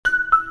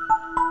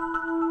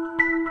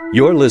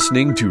You're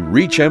listening to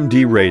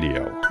ReachMD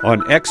Radio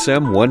on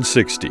XM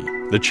 160,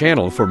 the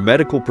channel for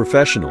medical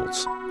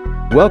professionals.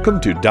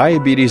 Welcome to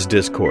Diabetes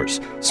Discourse,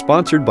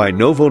 sponsored by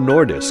Novo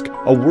Nordisk,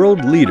 a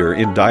world leader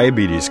in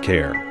diabetes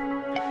care.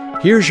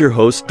 Here's your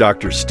host,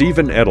 Dr.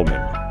 Stephen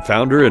Edelman,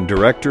 founder and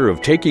director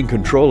of Taking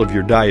Control of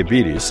Your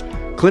Diabetes,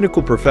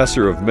 clinical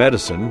professor of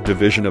medicine,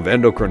 Division of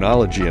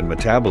Endocrinology and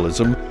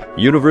Metabolism,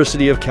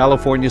 University of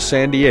California,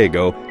 San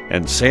Diego,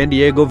 and San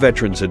Diego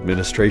Veterans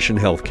Administration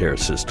Healthcare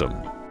System.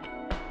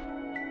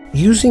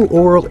 Using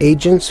oral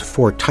agents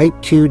for type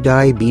 2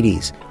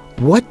 diabetes.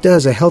 What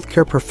does a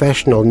healthcare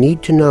professional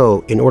need to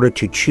know in order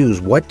to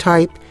choose what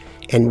type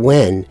and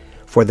when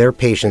for their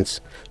patients?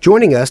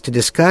 Joining us to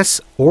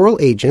discuss oral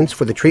agents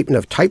for the treatment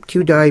of type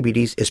 2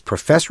 diabetes is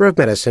Professor of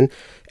Medicine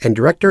and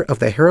Director of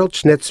the Harold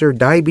Schnitzer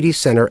Diabetes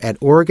Center at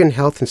Oregon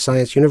Health and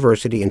Science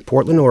University in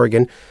Portland,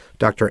 Oregon,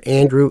 Dr.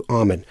 Andrew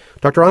Amann.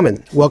 Dr.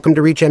 Amann, welcome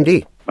to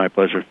ReachMD. My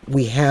pleasure.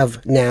 We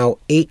have now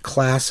 8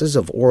 classes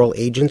of oral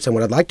agents, and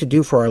what I'd like to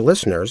do for our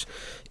listeners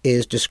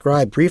is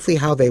describe briefly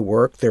how they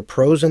work, their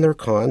pros and their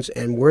cons,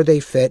 and where they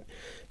fit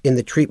in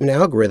the treatment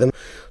algorithm.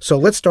 So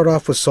let's start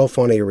off with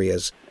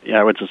sulfonylureas. Yeah,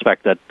 I would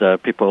suspect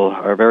that people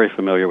are very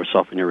familiar with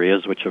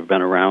sulfonylureas, which have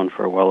been around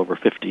for well over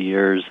 50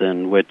 years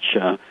and which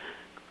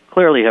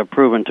clearly have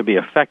proven to be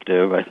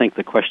effective. I think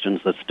the questions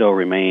that still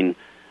remain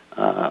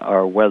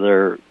are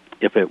whether,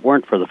 if it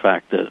weren't for the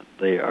fact that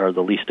they are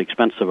the least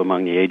expensive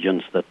among the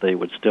agents, that they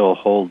would still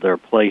hold their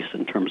place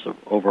in terms of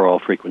overall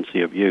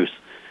frequency of use.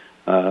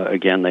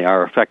 Again, they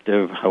are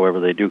effective. However,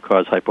 they do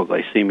cause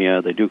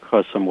hypoglycemia. They do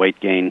cause some weight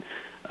gain.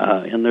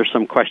 And there's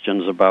some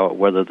questions about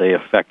whether they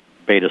affect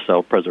beta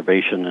cell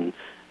preservation and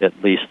at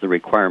least the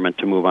requirement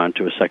to move on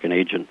to a second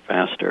agent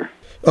faster.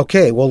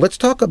 Okay, well, let's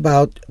talk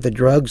about the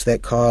drugs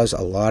that cause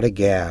a lot of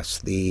gas,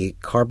 the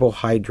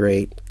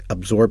carbohydrate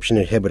absorption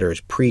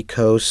inhibitors,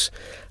 Precoce,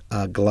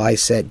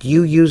 Glycet. Do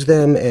you use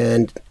them,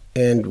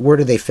 and where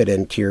do they fit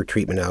into your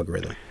treatment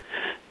algorithm?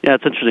 Yeah,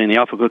 it's interesting. The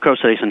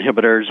alpha-glucosidase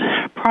inhibitors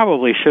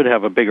probably should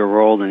have a bigger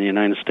role in the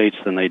United States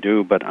than they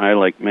do, but I,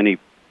 like many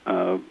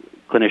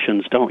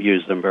clinicians, don't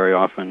use them very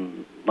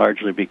often,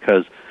 largely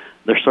because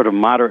they're sort of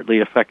moderately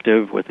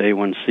effective with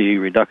A1C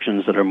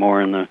reductions that are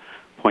more in the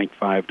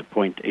 0.5 to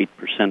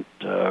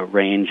 0.8%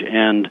 range,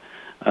 and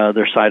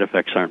their side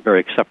effects aren't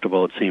very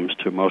acceptable, it seems,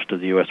 to most of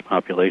the U.S.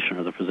 population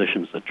or the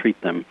physicians that treat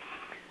them.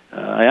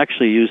 I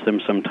actually use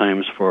them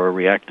sometimes for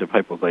reactive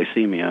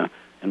hypoglycemia,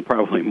 and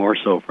probably more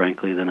so,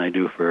 frankly, than I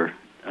do for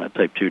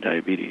type 2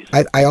 diabetes.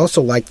 I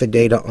also like the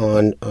data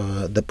on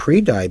the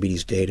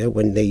pre-diabetes data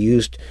when they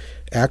used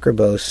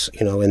acarbose,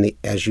 in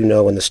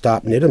the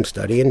STOP-NIDAM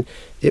study, and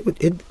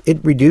it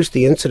reduced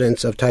the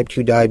incidence of type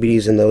 2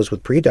 diabetes in those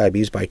with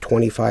pre-diabetes by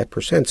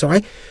 25%. So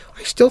I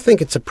still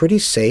think it's a pretty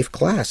safe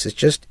class.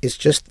 It's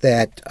just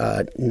that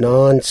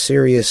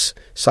non-serious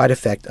side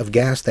effect of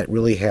gas that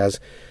really has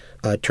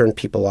turned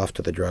people off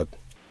to the drug.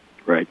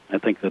 Right. I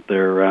think that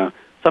they're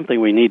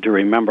something we need to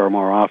remember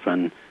more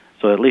often,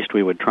 so at least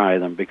we would try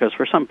them, because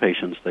for some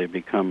patients they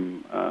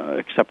become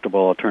acceptable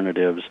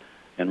alternatives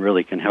and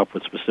really can help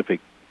with specific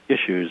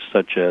issues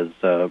such as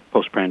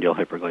postprandial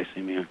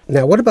hyperglycemia.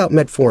 Now, what about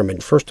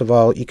metformin? First of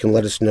all, you can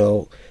let us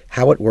know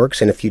how it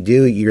works, and if you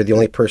do, you're the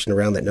only person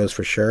around that knows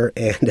for sure,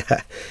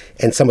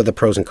 and some of the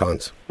pros and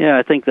cons. Yeah,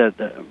 I think that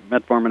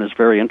metformin is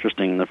very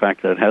interesting, the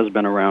fact that it has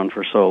been around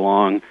for so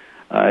long.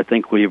 I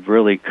think we've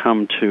really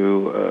come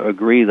to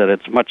agree that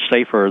it's much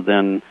safer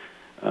than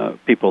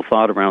people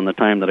thought around the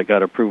time that it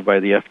got approved by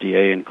the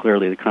FDA, and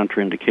clearly the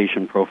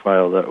contraindication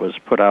profile that was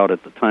put out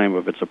at the time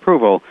of its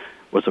approval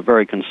was a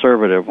very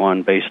conservative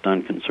one based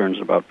on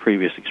concerns about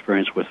previous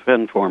experience with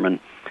fenformin.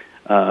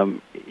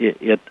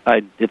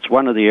 It's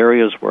one of the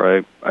areas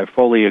where I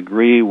fully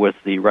agree with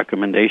the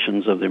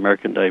recommendations of the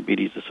American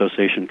Diabetes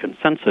Association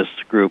consensus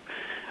group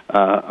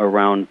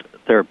around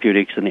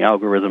therapeutics and the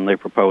algorithm they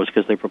propose,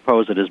 because they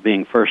propose it as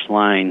being first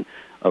line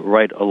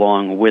right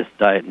along with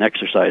diet and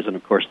exercise. And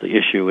of course the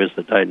issue is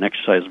that diet and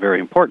exercise is very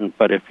important,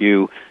 but if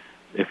you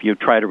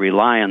try to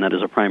rely on that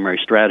as a primary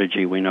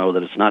strategy, we know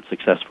that it's not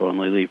successful and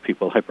we leave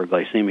people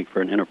hyperglycemic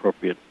for an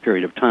inappropriate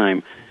period of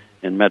time.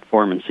 And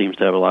metformin seems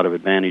to have a lot of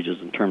advantages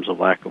in terms of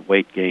lack of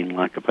weight gain,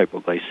 lack of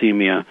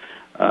hypoglycemia,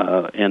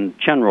 and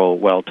generally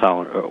well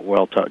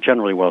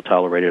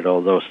tolerated,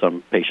 although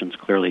some patients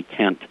clearly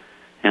can't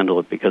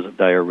handle it because of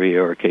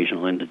diarrhea or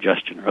occasional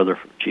indigestion or other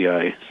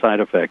GI side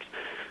effects.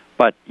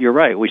 But you're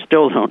right, we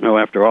still don't know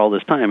after all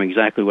this time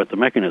exactly what the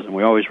mechanism.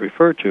 We always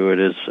refer to it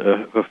as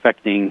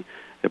affecting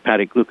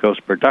hepatic glucose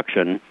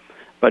production,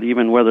 but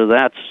even whether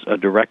that's a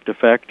direct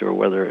effect or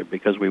whether,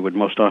 because we would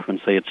most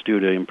often say it's due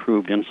to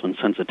improved insulin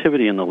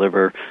sensitivity in the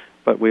liver,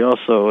 but we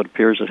also, it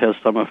appears it has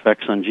some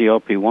effects on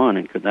GLP-1,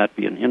 and could that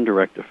be an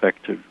indirect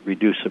effect to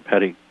reduce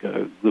hepatic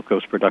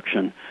glucose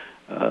production?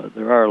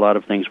 There are a lot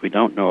of things we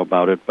don't know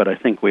about it, but I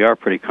think we are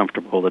pretty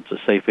comfortable that it's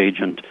a safe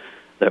agent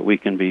that we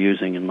can be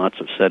using in lots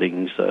of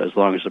settings as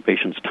long as the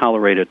patients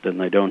tolerate it and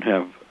they don't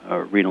have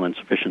renal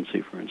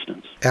insufficiency, for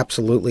instance.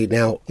 Absolutely.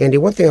 Now, Andy,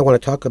 one thing I want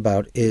to talk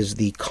about is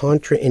the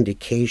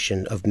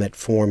contraindication of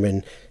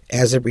metformin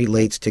as it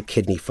relates to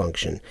kidney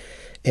function.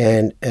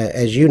 And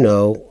as you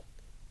know,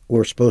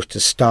 we're supposed to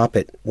stop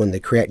it when the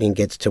creatinine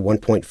gets to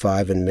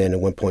 1.5 in men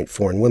and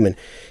 1.4 in women.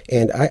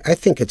 And I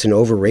think it's an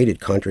overrated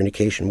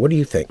contraindication. What do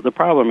you think? The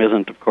problem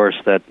isn't, of course,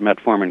 that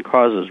metformin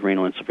causes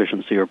renal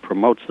insufficiency or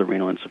promotes the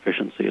renal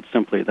insufficiency. It's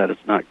simply that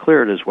it's not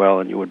cleared as well,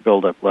 and you would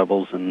build up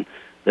levels, and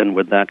then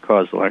would that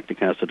cause the lactic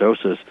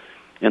acidosis?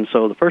 And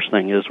so the first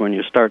thing is when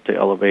you start to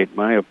elevate,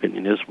 my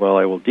opinion is, well,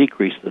 I will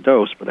decrease the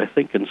dose, but I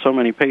think in so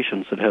many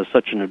patients it has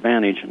such an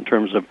advantage in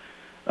terms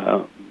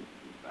of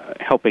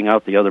helping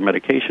out the other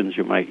medications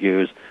you might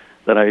use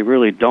that I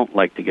really don't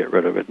like to get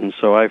rid of it. And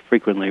so I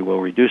frequently will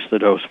reduce the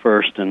dose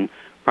first, and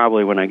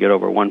probably when I get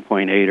over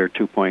 1.8 or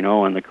 2.0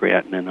 on the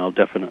creatinine, I'll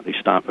definitely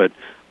stop it.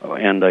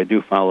 And I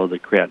do follow the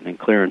creatinine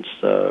clearance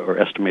or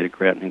estimated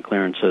creatinine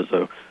clearance as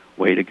a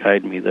way to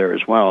guide me there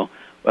as well.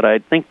 But I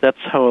think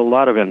that's how a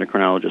lot of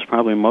endocrinologists,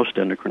 probably most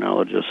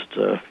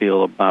endocrinologists,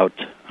 feel about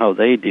how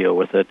they deal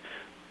with it.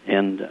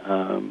 And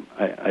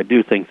I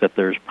do think that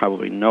there's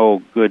probably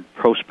no good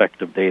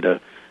prospective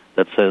data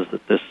that says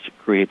that this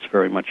creates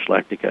very much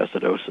lactic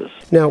acidosis.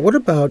 Now, what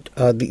about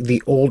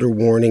the older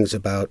warnings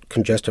about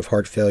congestive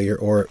heart failure,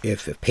 or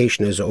if a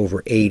patient is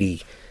over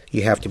 80,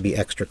 you have to be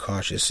extra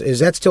cautious? Is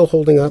that still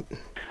holding up?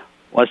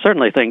 Well, I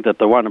certainly think that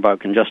the one about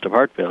congestive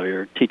heart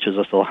failure teaches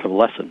us a lot of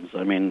lessons.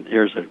 I mean,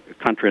 here's a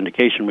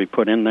contraindication we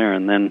put in there,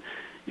 and then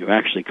you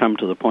actually come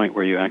to the point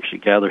where you actually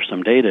gather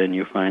some data, and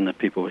you find that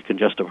people with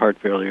congestive heart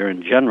failure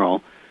in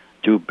general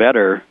do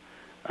better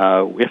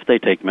if they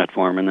take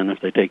metformin than if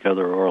they take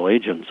other oral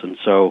agents. And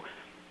so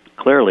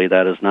clearly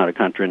that is not a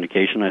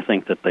contraindication. I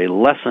think that they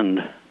lessened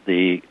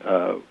the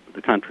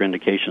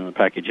contraindication in the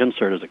package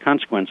insert as a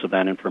consequence of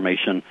that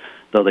information,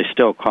 though they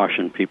still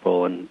caution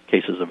people in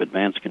cases of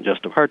advanced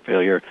congestive heart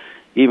failure.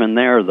 Even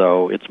there,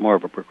 though, it's more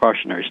of a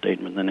precautionary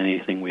statement than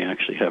anything we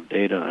actually have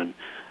data on.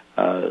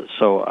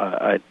 So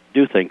I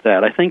do think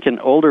that. I think in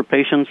older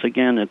patients,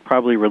 again, it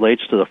probably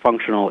relates to the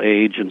functional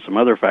age and some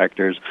other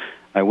factors.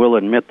 I will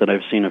admit that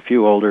I've seen a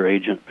few older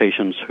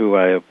patients who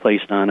I have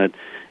placed on it,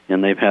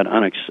 and they've had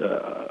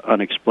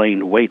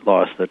unexplained weight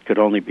loss that could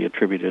only be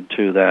attributed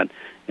to that,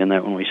 and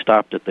that when we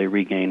stopped it, they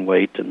regained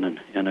weight, and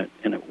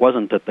it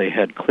wasn't that they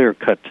had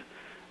clear-cut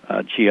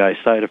GI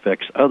side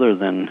effects other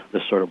than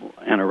this sort of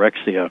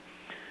anorexia.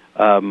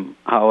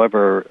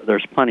 However,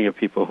 there's plenty of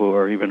people who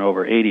are even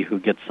over 80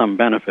 who get some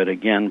benefit,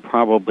 again,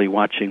 probably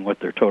watching what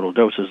their total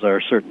doses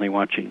are, certainly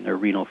watching their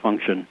renal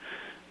function.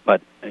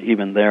 But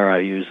even there, I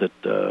use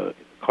it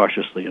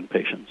cautiously in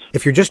patients.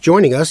 If you're just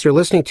joining us, you're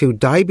listening to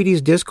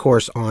Diabetes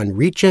Discourse on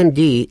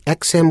ReachMD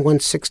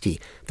XM160,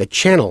 the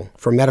channel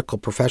for medical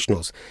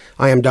professionals.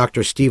 I am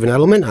Dr. Stephen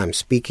Edelman. I'm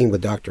speaking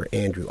with Dr.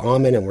 Andrew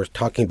Aumann, and we're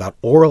talking about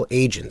oral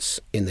agents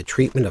in the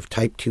treatment of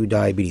type 2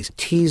 diabetes.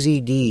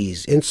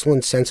 TZDs, insulin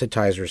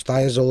sensitizers,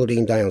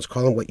 thiazolidine diones,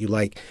 call them what you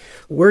like.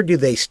 Where do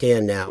they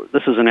stand now?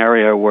 This is an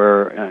area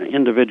where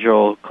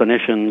individual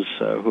clinicians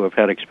who have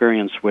had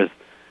experience with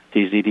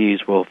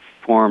TZDs will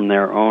form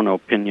their own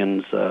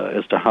opinions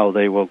as to how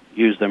they will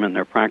use them in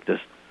their practice.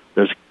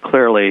 There's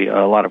clearly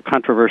a lot of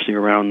controversy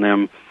around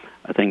them.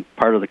 I think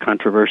part of the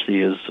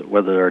controversy is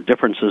whether there are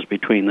differences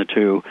between the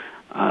two.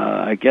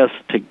 I guess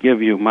to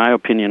give you my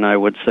opinion, I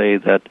would say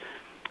that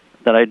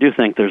I do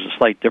think there's a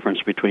slight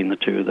difference between the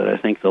two, that I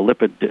think the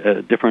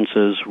lipid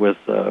differences with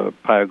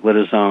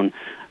pioglitazone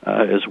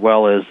as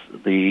well as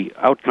the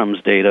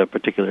outcomes data,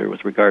 particularly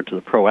with regard to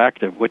the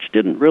ProActive, which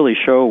didn't really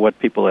show what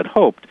people had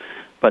hoped,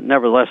 but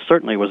nevertheless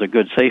certainly was a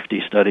good safety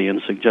study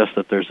and suggests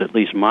that there's at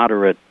least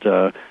moderate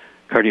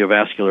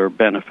cardiovascular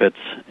benefits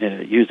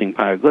using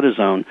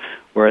pioglitazone,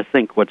 where I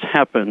think what's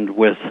happened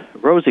with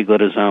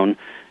rosiglitazone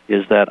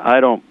is that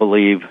I don't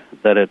believe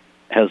that it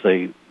has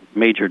a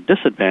major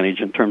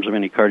disadvantage in terms of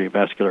any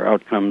cardiovascular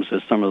outcomes,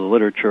 as some of the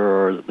literature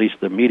or at least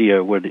the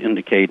media would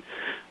indicate,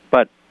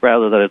 but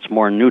rather that it's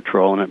more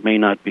neutral, and it may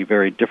not be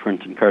very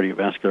different in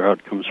cardiovascular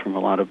outcomes from a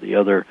lot of the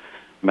other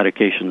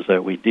medications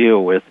that we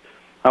deal with.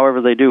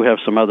 However, they do have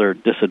some other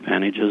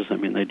disadvantages. I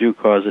mean, they do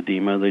cause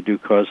edema. They do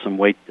cause some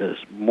weight,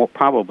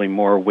 probably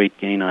more weight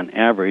gain on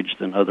average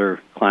than other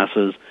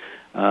classes,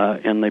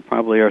 and they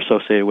probably are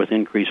associated with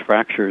increased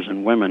fractures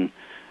in women.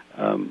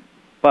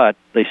 But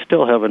they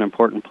still have an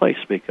important place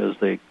because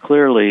they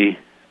clearly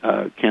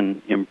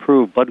can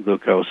improve blood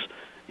glucose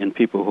in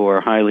people who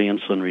are highly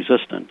insulin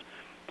resistant.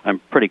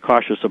 I'm pretty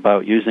cautious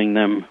about using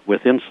them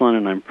with insulin,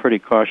 and I'm pretty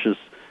cautious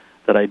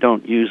that I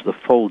don't use the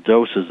full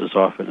doses as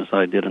often as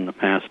I did in the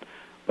past.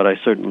 But I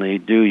certainly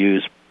do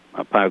use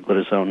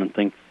pioglitazone and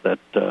think that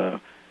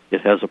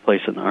it has a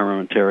place in the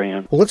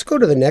armamentarium. Well, let's go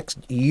to the next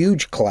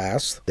huge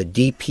class, the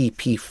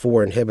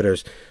DPP-4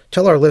 inhibitors.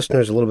 Tell our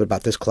listeners a little bit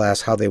about this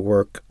class, how they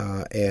work,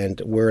 and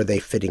where are they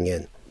fitting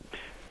in.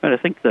 But I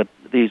think that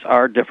these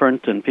are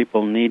different, and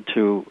people need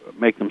to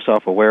make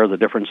themselves aware of the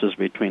differences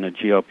between a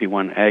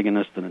GLP-1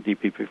 agonist and a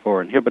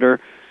DPP-4 inhibitor.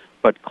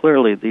 But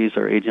clearly these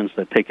are agents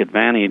that take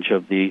advantage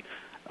of the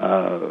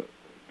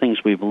things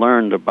we've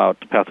learned about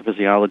the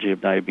pathophysiology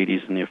of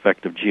diabetes and the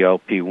effect of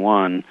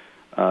GLP-1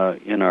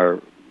 in our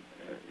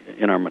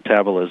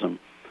metabolism.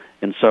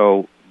 And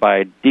so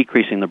by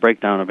decreasing the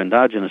breakdown of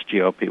endogenous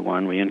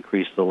GLP-1, we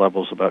increase the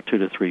levels about 2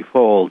 to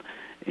 3-fold,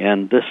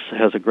 and this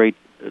has a great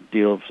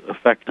deal of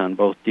effect on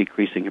both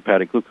decreasing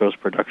hepatic glucose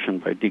production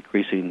by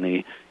decreasing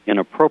the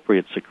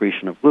inappropriate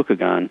secretion of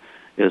glucagon,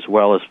 as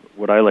well as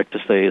what I like to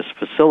say is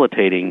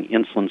facilitating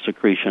insulin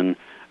secretion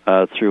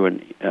through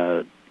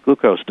a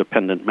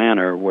glucose-dependent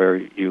manner, where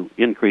you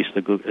increase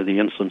the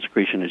insulin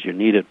secretion as you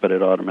need it, but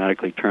it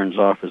automatically turns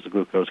off as the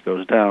glucose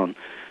goes down.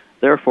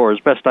 Therefore, as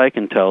best I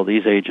can tell,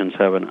 these agents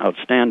have an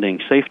outstanding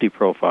safety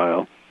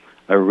profile.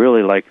 I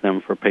really like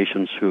them for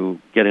patients who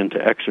get into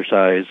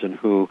exercise and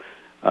who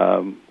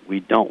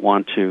we don't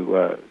want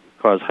to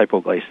cause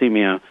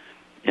hypoglycemia,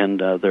 and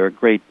they're a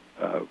great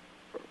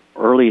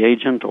early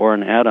agent or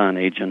an add-on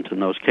agent in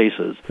those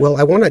cases. Well,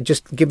 I want to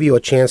just give you a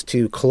chance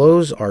to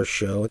close our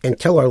show and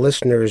tell our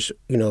listeners,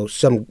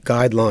 some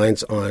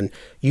guidelines on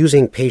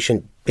using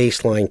patient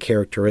baseline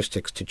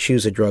characteristics to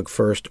choose a drug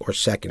first or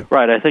second.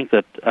 Right. I think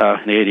that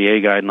the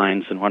ADA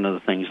guidelines, and one of the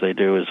things they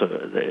do is,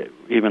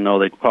 even though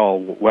they call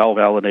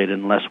well-validated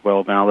and less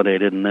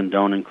well-validated and then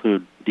don't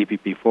include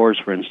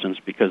DPP-4s, for instance,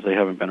 because they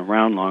haven't been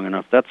around long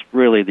enough, that's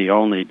really the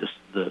only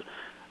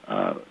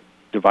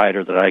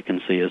divider that I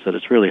can see, is that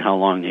it's really how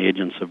long the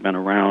agents have been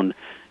around,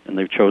 and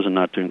they've chosen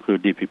not to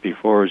include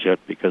DPP-4s yet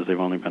because they've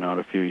only been out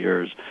a few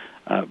years.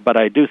 But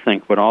I do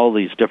think what all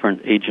these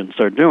different agents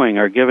are doing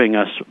are giving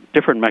us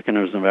different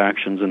mechanisms of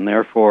actions, and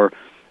therefore,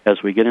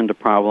 as we get into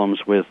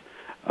problems with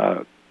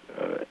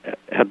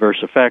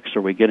adverse effects,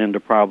 or we get into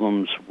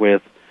problems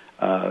with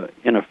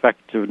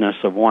ineffectiveness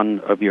of one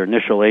of your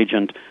initial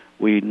agent,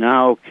 we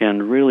now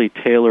can really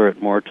tailor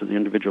it more to the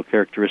individual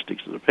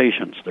characteristics of the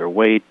patients, their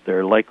weight,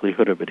 their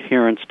likelihood of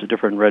adherence to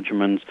different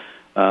regimens,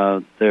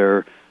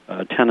 their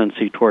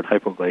tendency toward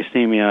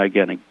hypoglycemia.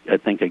 Again, I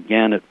think,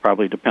 it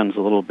probably depends a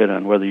little bit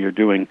on whether you're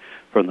doing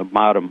from the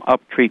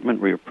bottom-up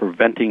treatment, where you're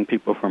preventing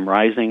people from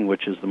rising,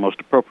 which is the most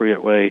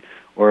appropriate way,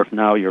 or if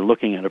now you're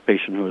looking at a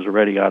patient who is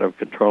already out of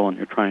control and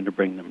you're trying to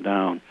bring them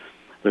down.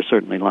 There's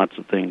certainly lots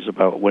of things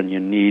about when you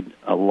need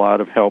a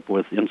lot of help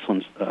with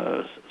insulin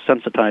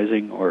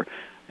sensitizing or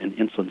an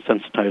insulin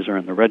sensitizer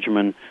in the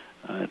regimen.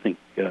 I think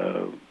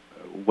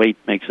weight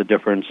makes a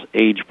difference.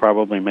 Age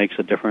probably makes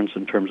a difference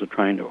in terms of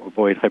trying to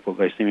avoid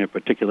hypoglycemia,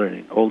 particularly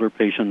in older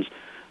patients.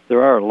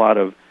 There are a lot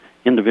of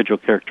individual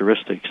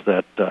characteristics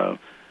that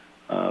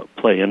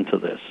play into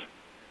this.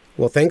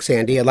 Well, thanks,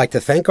 Andy. I'd like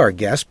to thank our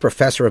guest,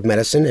 Professor of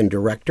Medicine and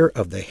Director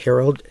of the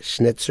Harold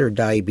Schnitzer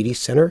Diabetes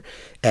Center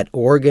at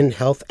Oregon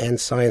Health and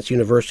Science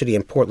University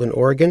in Portland,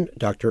 Oregon,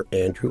 Dr.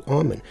 Andrew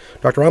Aumann.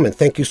 Dr. Aumann,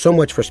 thank you so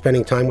much for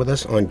spending time with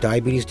us on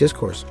Diabetes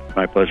Discourse.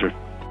 My pleasure.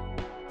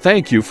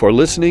 Thank you for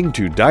listening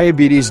to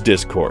Diabetes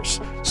Discourse,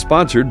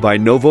 sponsored by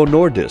Novo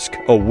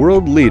Nordisk, a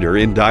world leader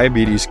in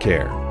diabetes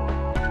care.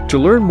 To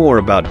learn more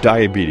about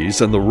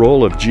diabetes and the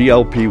role of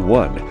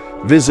GLP-1,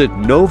 visit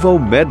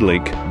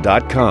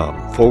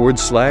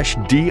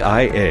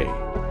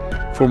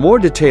novomedlink.com/DIA. For more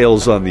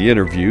details on the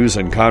interviews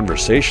and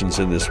conversations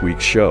in this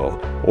week's show,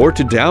 or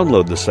to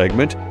download the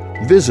segment,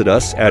 visit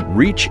us at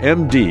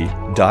reachmd.com.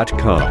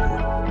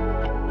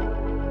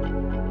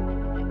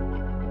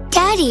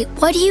 Daddy,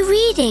 what are you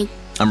reading?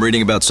 I'm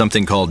reading about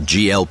something called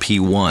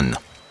GLP-1.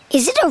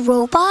 Is it a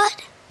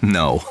robot?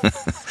 No.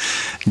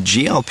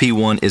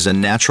 GLP-1 is a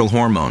natural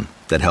hormone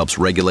that helps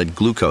regulate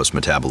glucose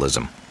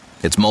metabolism.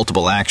 Its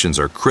multiple actions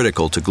are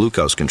critical to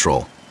glucose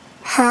control.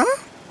 Huh?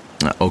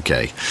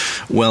 Okay.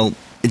 Well,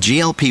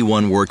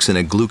 GLP-1 works in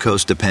a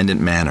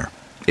glucose-dependent manner.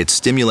 It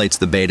stimulates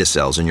the beta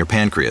cells in your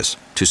pancreas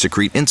to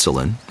secrete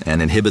insulin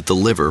and inhibit the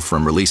liver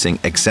from releasing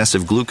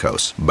excessive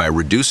glucose by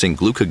reducing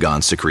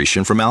glucagon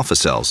secretion from alpha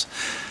cells.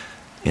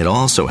 It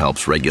also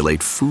helps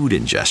regulate food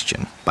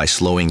ingestion by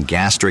slowing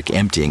gastric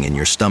emptying in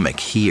your stomach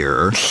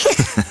here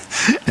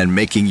and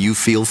making you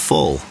feel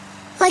full.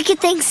 Like at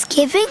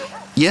Thanksgiving?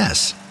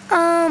 Yes.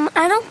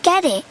 I don't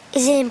get it.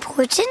 Is it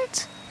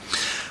important?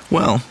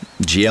 Well,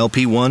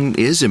 GLP-1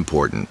 is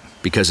important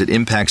because it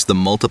impacts the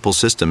multiple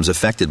systems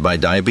affected by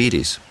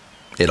diabetes.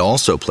 It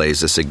also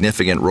plays a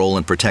significant role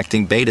in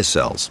protecting beta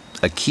cells,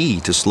 a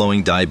key to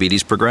slowing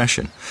diabetes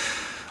progression.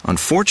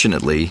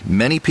 Unfortunately,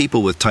 many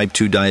people with type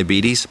 2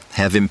 diabetes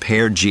have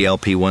impaired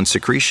GLP-1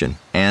 secretion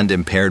and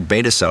impaired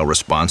beta cell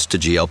response to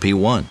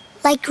GLP-1.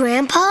 Like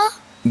Grandpa?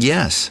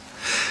 Yes,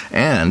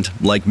 and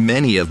like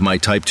many of my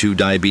type 2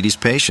 diabetes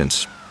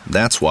patients.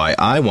 That's why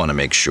I want to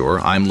make sure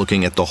I'm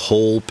looking at the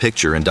whole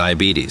picture in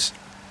diabetes.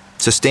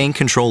 Sustained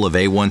control of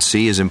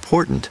A1C is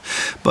important,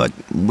 but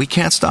we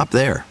can't stop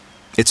there.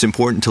 It's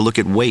important to look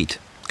at weight,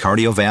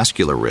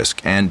 cardiovascular risk,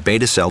 and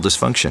beta cell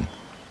dysfunction.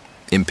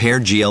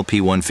 Impaired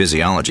GLP-1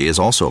 physiology is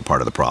also a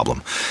part of the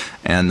problem,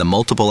 and the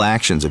multiple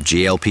actions of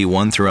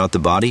GLP-1 throughout the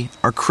body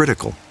are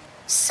critical.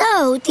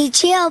 So, the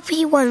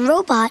GLP-1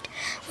 robot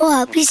will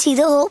help you see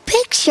the whole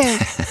picture.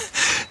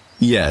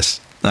 Yes,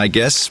 I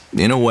guess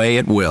in a way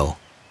it will.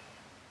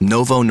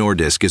 Novo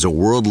Nordisk is a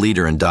world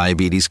leader in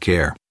diabetes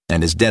care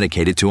and is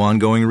dedicated to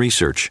ongoing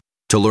research.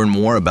 To learn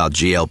more about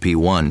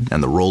GLP-1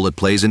 and the role it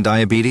plays in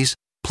diabetes,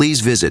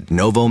 please visit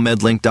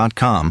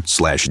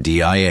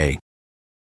novomedlink.com/DIA.